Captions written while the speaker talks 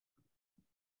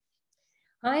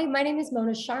Hi, my name is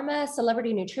Mona Sharma,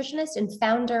 celebrity nutritionist and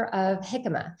founder of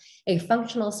Xicama, a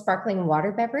functional sparkling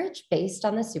water beverage based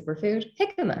on the superfood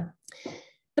jicama.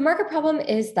 The market problem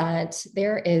is that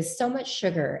there is so much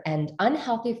sugar and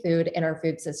unhealthy food in our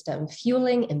food system,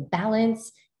 fueling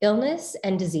imbalance, illness,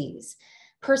 and disease.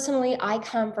 Personally, I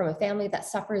come from a family that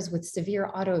suffers with severe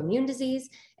autoimmune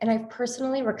disease, and I've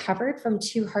personally recovered from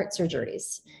 2 heart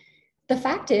surgeries. The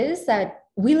fact is that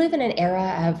we live in an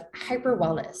era of hyper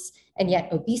wellness, and yet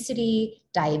obesity,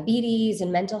 diabetes,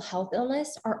 and mental health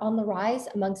illness are on the rise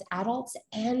amongst adults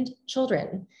and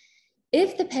children.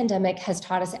 If the pandemic has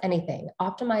taught us anything,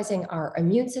 optimizing our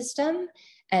immune system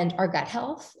and our gut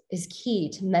health is key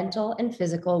to mental and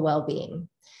physical well-being.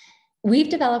 We've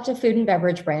developed a food and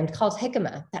beverage brand called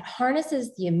Xicama that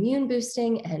harnesses the immune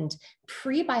boosting and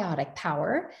prebiotic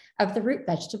power of the root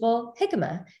vegetable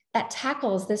jicama that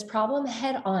tackles this problem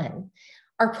head on.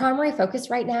 Our primary focus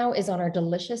right now is on our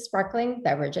delicious sparkling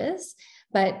beverages,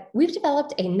 but we've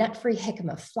developed a nut-free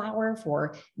jicama flour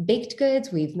for baked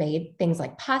goods. We've made things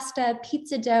like pasta,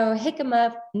 pizza dough,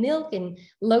 jicama, milk, and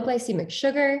low glycemic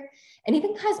sugar, and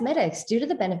even cosmetics due to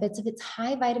the benefits of its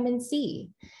high vitamin C.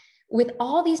 With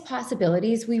all these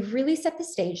possibilities, we've really set the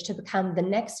stage to become the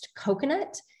next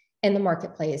coconut in the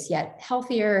marketplace, yet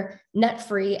healthier,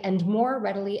 nut-free, and more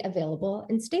readily available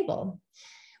and stable.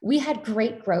 We had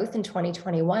great growth in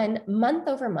 2021, month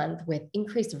over month, with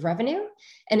increased revenue.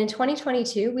 And in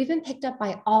 2022, we've been picked up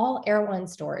by all Erewhon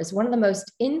stores, one of the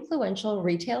most influential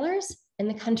retailers in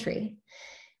the country.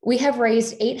 We have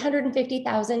raised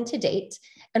 $850,000 to date,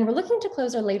 and we're looking to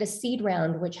close our latest seed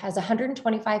round, which has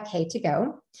 $125K to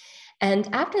go. And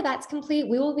after that's complete,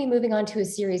 we will be moving on to a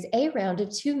Series A round of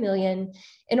 $2 million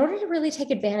in order to really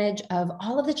take advantage of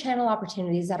all of the channel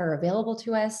opportunities that are available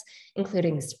to us,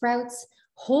 including Sprouts,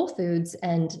 Whole Foods,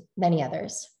 and many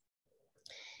others.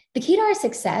 The key to our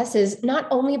success is not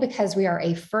only because we are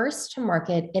a first to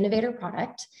market innovator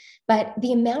product, but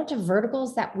the amount of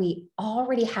verticals that we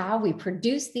already have. We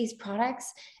produce these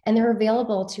products and they're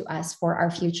available to us for our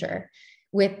future,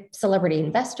 with celebrity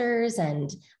investors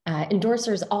and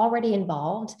endorsers already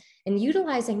involved, and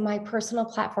utilizing my personal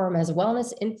platform as a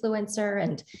wellness influencer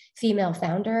and female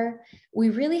founder. We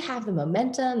really have the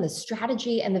momentum, the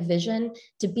strategy, and the vision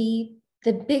to be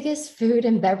the biggest food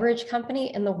and beverage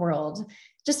company in the world.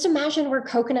 Just imagine where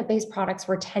coconut-based products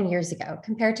were 10 years ago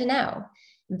compared to now.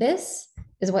 This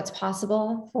is what's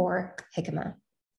possible for Xicama.